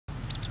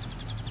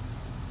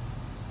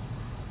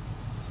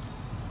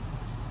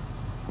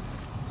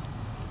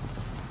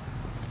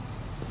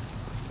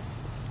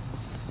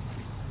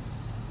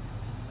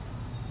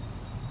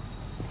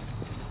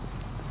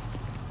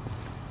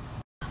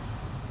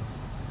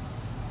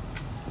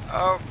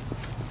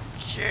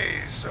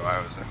Okay, so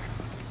I wasn't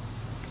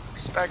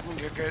expecting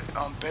to get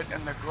bit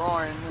in the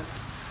groin,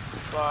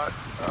 but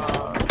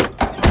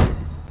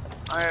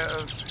I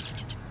have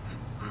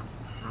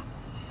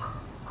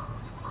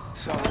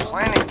some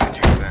planning to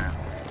do then.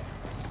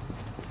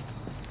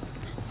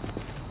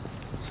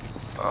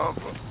 Oh,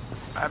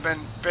 I've been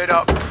bit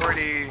up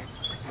pretty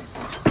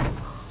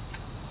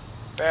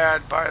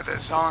bad by the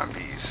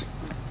zombies.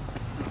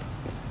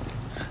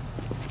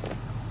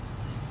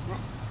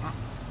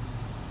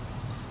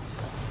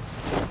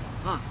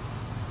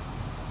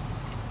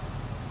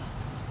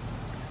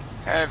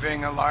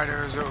 Having a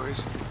lighter is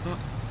always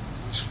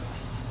useful.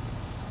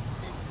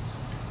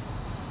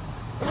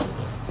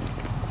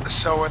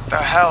 So with the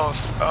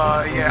health,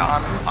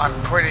 yeah,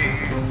 I'm pretty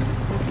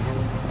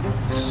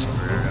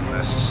screwed in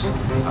this.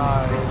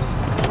 I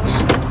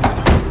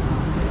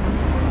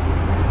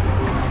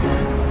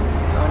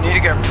need to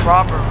get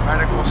proper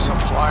medical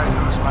supplies.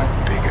 That was my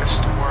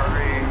biggest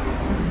worry.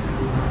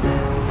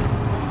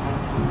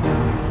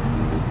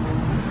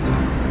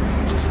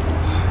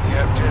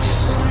 Yep,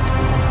 just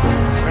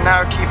for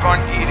now, keep on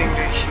eating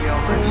to heal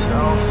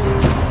myself.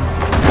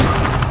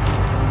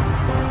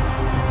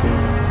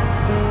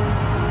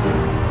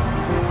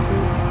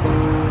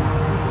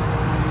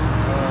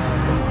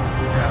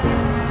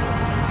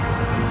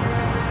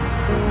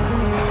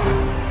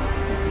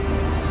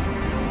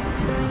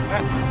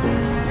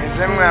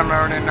 I'm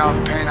already enough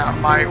pain. I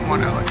might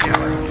want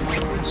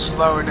to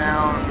slow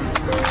down.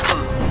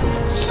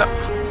 So,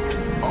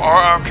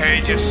 or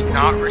okay, just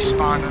not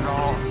respond at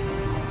all.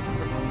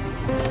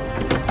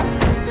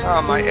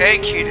 Oh, my A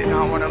key did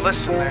not want to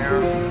listen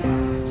there.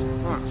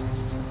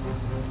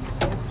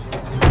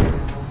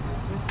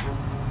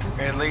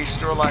 At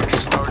least we'll like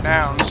slow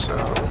down. So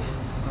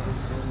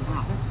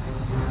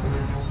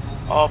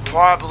I'll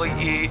probably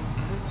eat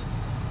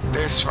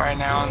this right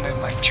now and then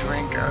like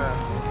drink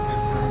a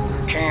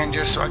can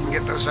just so I can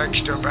get those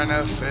extra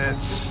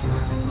benefits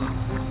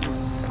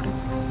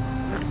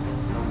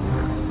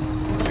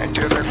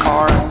into the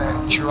car and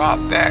then drop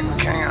that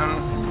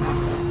can.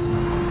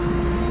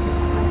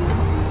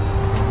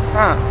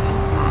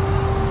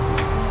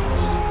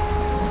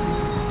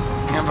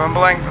 If I'm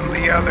blanking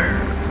the other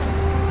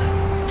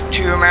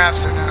two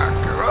maps and then I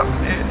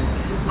corrupted.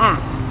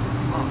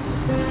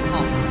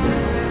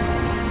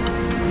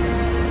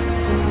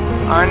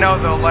 I know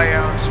the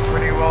layouts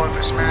pretty well of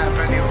this map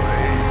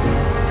anyway.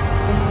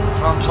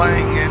 I'm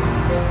playing in,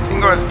 I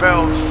think it was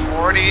build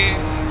 40.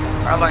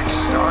 I like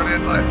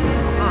started like, I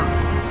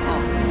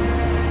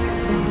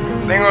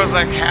think it was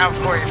like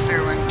halfway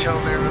through until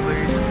they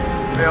released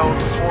build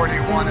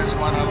 41 is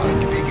when I like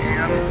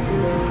began.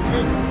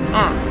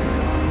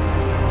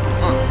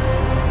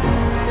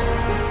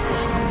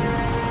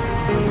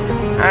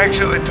 I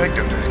actually picked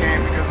up this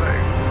game because I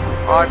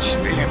watched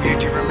BM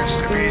YouTuber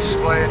Mr. Beast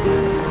play it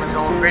from his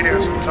old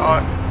videos and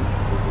thought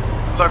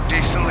it looked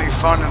decently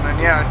fun, and then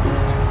yeah.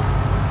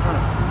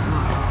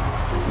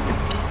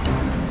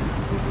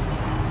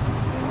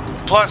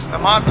 Plus, the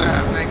mods I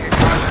have make it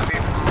kind of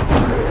even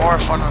more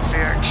fun with the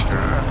extra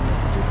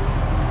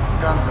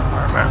guns and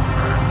armor.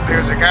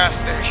 There's a gas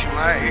station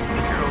right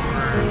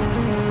over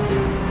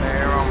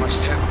there.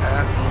 Almost hit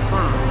that.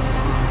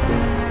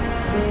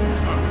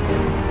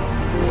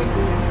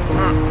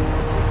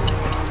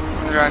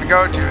 What I'm trying to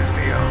go to is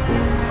the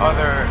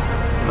other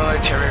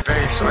military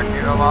base so I can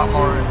get a lot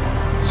more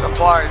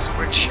supplies,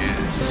 which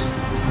is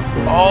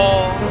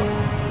all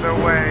the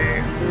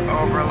way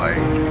over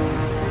like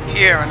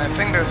here, and I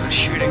think there's a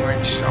shooting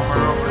range somewhere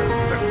over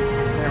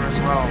there as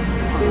well.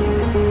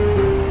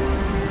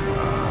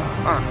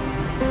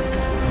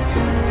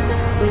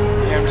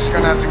 Yeah, I'm just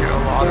gonna have to get a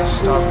lot of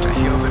stuff to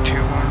heal the 2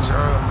 wounds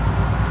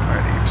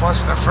already.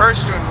 Plus, the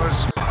first one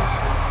was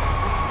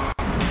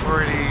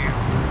pretty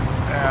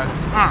bad.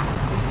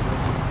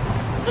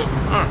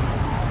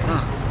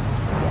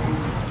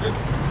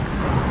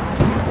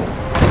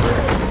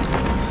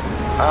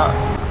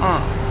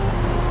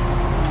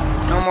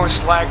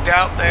 Almost lagged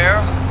out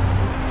there.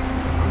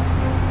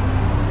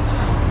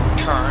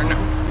 Turn.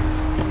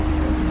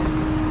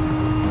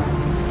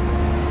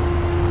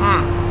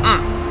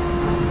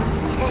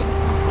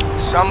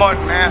 Somewhat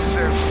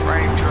massive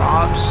frame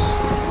drops.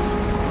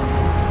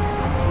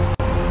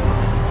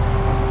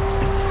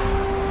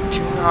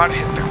 Do not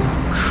hit the...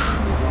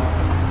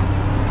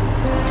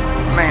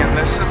 Man,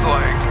 this is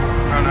like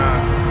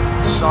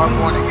gonna suck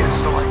when it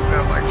gets to like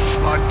the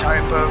flood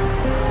type of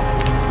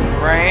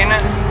rain.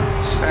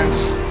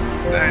 Since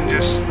then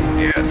just,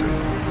 yeah.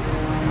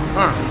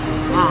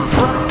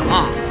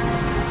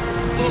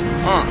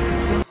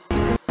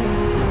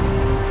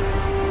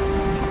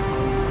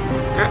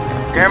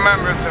 Can't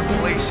remember if the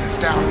police is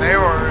down there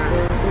or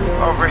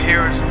over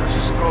here is the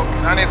school,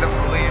 because I need the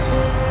police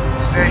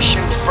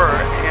station for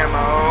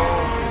ammo.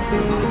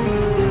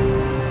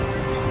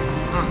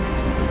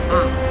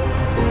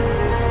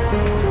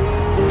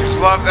 Just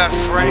love that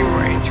frame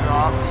rate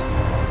drop.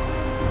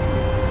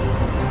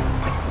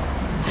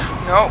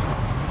 No.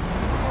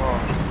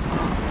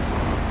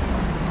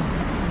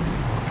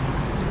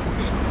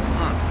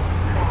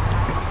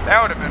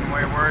 that would have been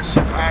way worse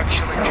if I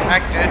actually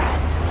connected.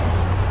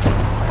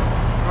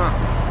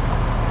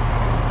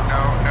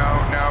 No, no,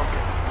 no.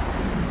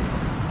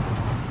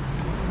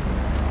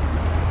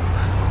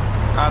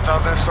 I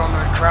thought this one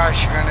would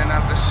crash again and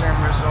have the same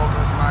result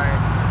as my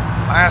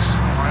last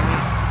one.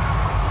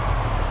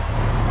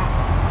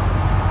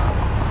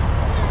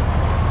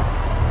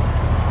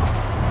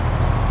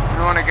 I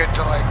want to get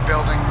to like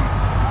building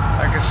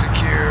like a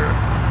secure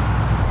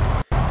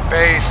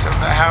base of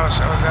the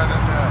house I was at in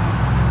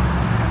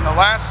the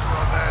last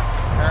world that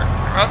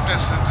up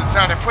distance. It's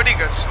at a pretty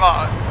good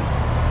slot.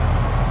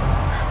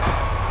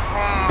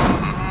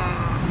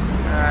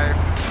 I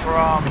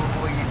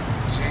probably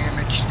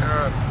damaged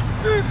the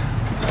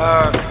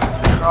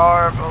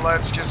car, but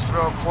let's just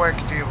real quick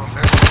deal with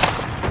this.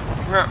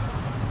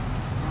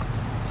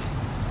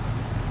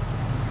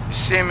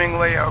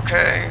 Seemingly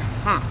okay.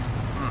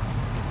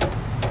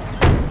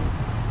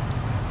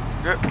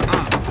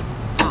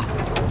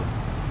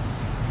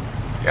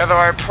 Yeah, though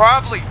I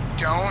probably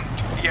don't.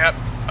 Yep.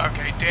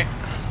 Okay.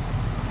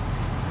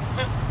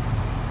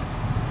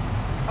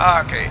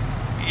 Okay.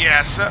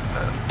 Yes. I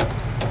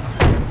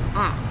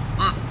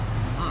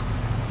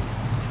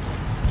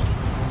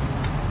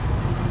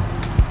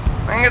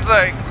think it's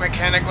like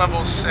mechanic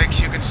level 6.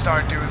 You can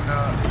start doing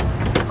the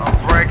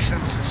brakes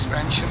and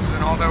suspensions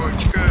and all that,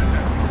 which could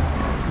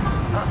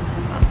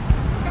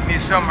be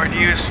somewhat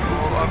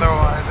useful.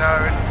 Otherwise,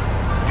 I would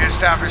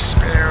just have a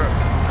spare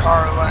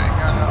car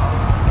laying on a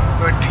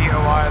good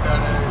POI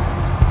that I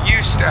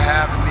used to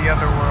have in the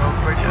other world,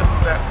 but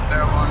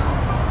that one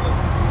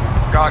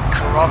got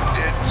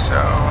corrupted. So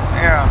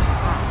yeah,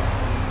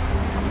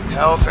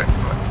 health.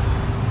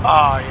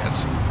 Ah,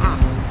 yes.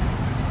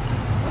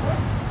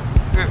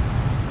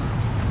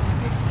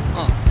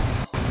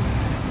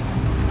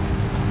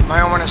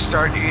 Might want to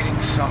start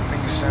eating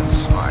something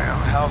since my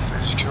health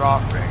is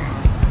dropping.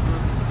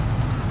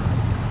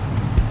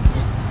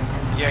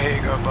 Yeah, here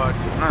you go, bud.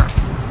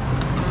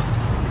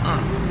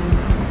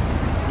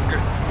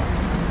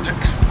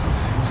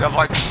 So I have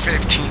like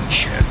 15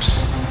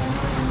 chips.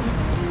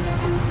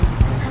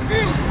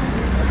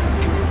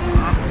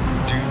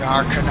 Do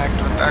not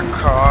connect with that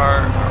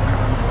car.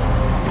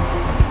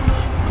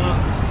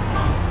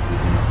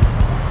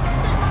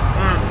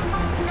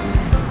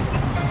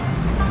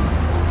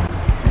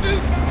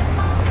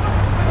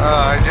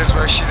 I just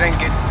wish she didn't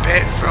get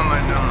bit from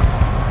an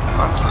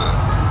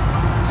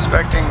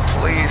unsuspecting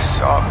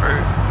police officer,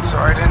 so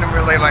I didn't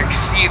really like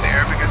see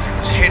there because it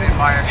was hidden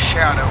by a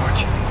shadow,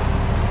 which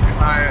in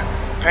my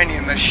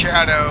opinion the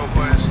shadow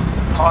was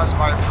caused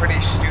by a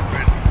pretty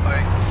stupid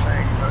like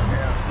thing, but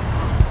yeah.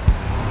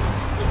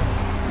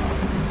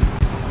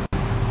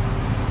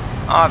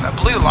 Ah, the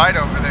blue light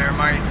over there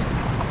might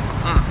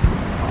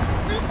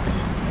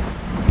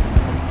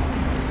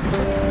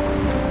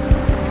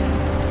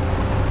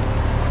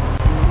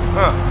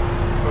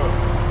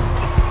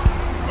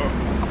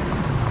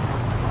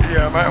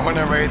yeah, I might want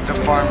to raid the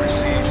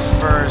pharmacy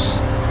first.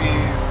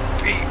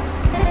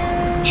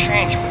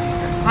 Change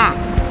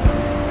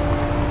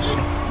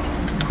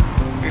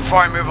before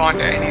I move on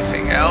to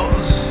anything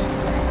else.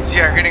 So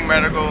yeah, getting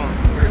medical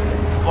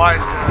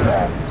supplies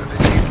for the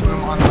deep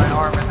wound on my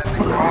arm and then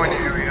the groin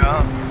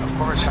area. Of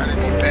course, had to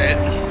be bit.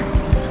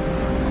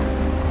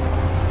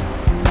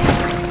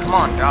 Come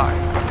on, die.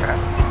 Okay.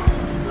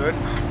 Good.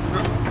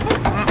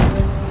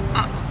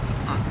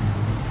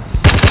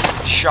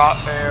 Shot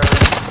there.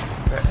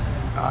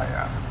 Oh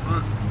yeah.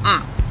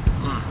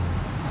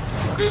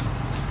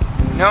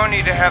 No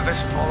need to have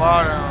this full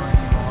auto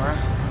anymore.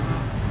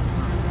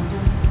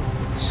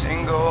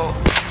 Single.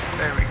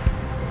 There we go.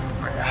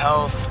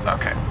 Health.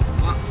 Okay.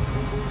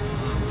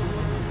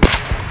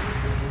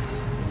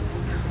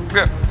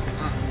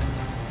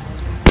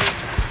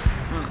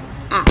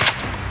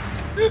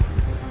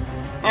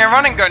 Yeah,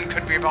 running gun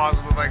could be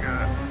possible, like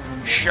a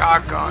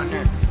shotgun.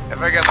 If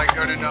I get like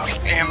good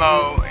enough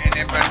ammo and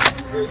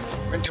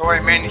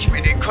inventory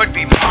management, it could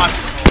be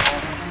possible.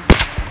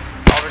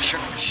 Probably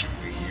shouldn't be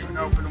shooting an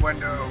open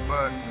window,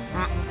 but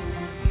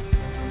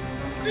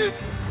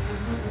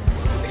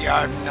yeah,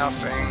 I have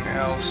nothing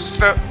else.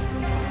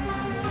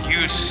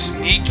 You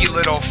sneaky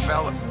little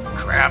fella.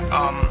 Crap.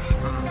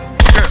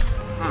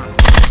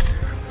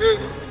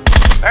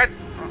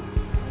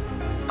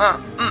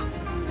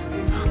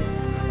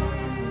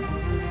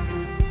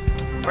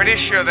 Pretty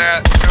sure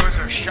that those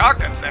are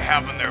shotguns they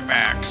have on their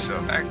backs, so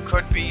that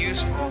could be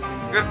useful.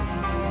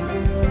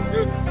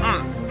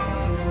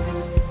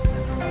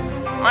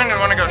 Might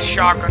want to go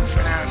shotgun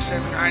for now,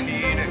 assuming I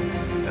need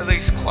at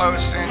least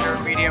close and or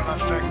medium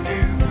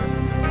effective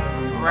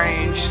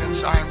range,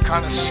 since I am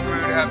kind of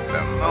screwed at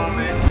the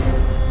moment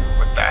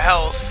with the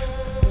health.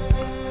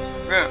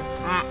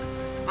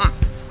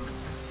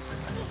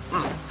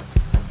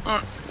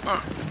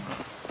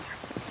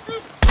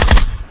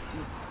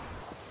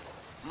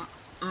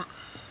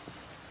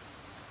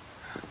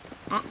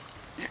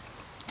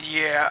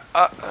 Yeah,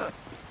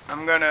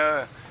 I'm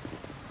gonna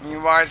be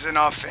wise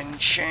enough and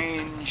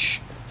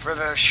change for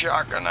the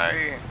shotgun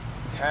I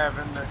have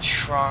in the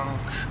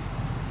trunk.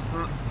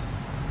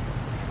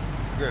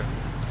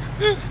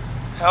 Good.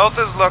 Health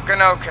is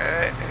looking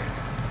okay.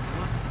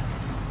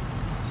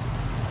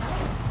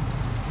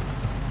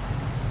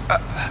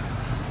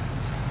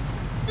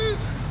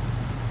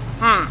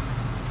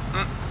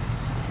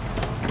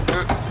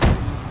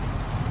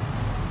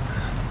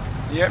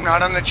 Yep,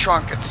 not on the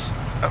trunk. It's,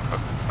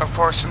 of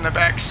course, in the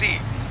back seat.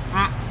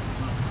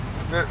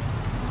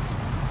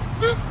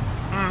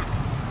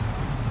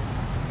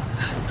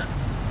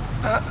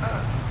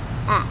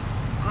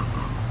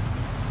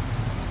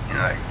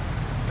 Like,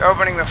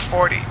 opening the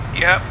 40.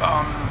 Yep.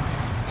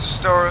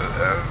 Store.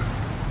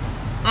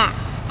 I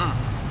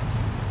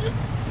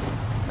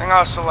think I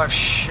also left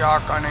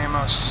shotgun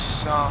ammo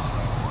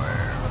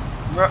somewhere.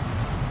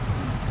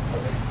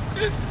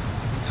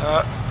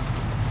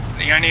 I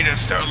think I need to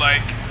start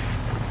like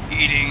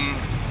eating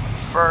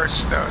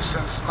first though,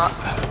 since my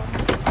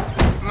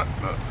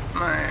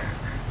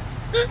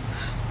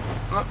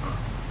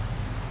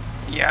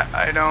yeah,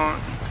 I don't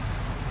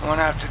want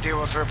to have to deal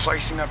with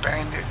replacing a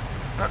bandit.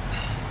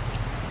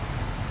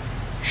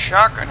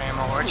 Shotgun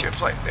ammo, where'd you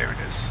play? There it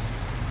is.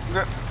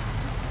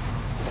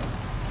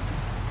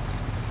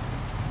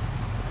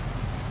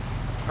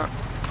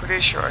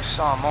 Pretty sure I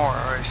saw more,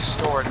 or I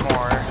stored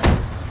more.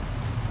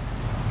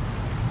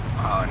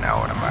 Oh, now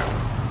what am I?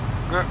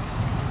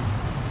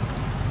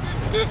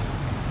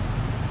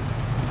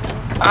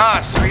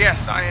 So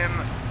yes, I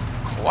am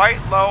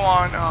quite low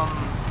on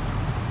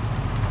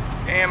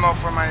ammo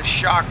for my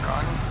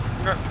shotgun.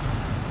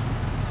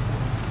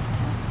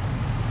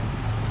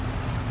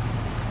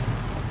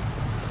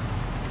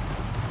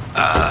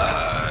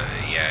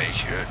 Yeah, you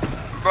should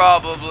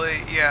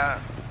probably,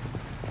 yeah.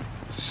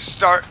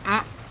 Start.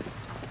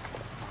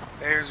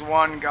 There's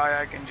one guy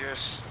I can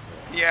just.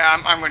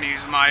 Yeah, I'm gonna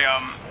use my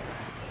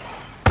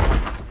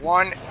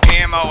one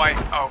ammo.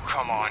 Oh,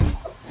 come on.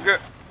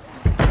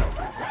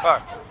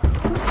 Fuck.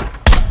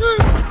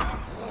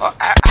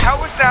 How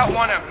was that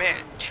one a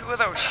minute? 2 of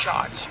those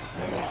shots.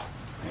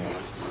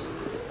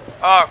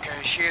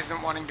 Okay, she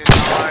isn't wanting to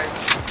die.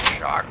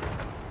 Shock.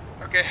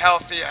 Okay,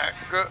 healthy. Yeah,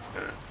 good.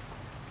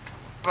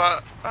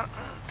 But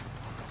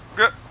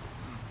good.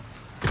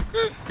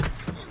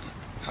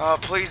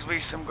 Please be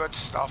some good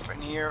stuff in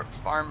here.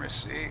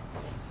 Pharmacy.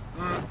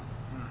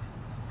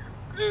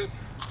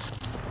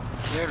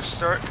 Yeah,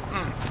 start.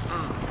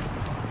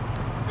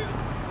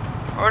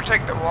 Or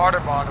take the water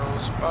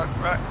bottles, but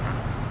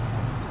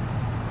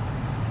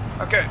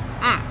okay.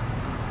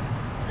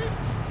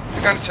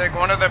 I'm gonna take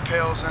one of the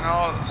pills and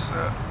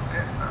also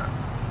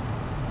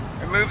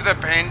remove the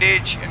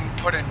bandage and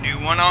put a new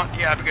one on.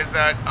 Yeah, because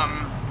that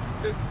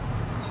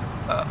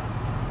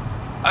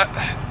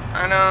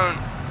I don't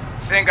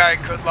think I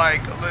could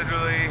like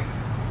literally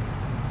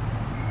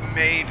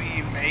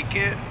maybe make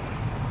it.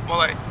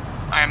 Well,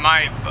 I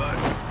might, but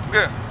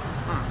yeah.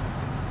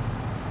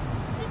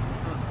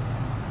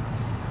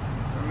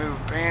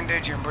 Remove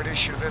bandage. I'm pretty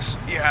sure this.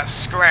 Yeah,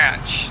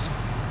 scratched.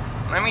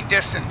 Let me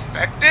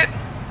disinfect it.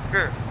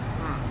 Good.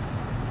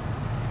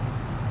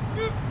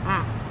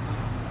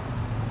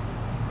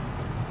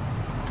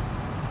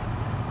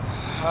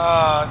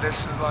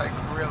 This is like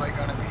really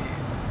gonna be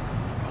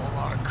a whole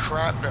lot of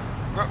crap.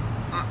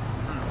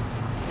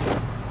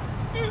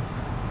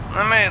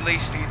 Let me at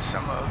least eat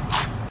some of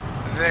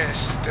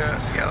this to,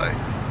 yeah, like,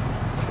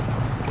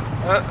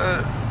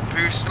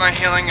 boost my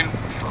healing and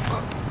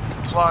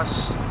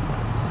plus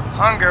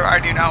hunger I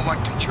do not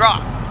want to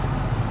drop.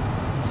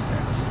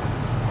 Since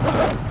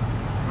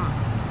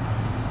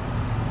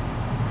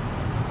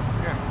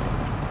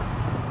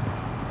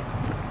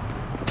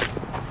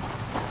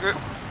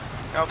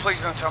no,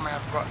 please don't tell me I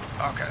forgot.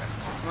 Okay.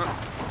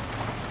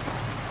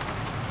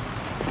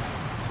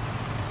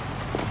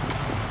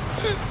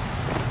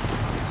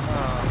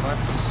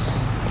 Let's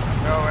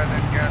go ahead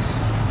and guess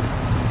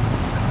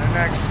in the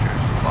next.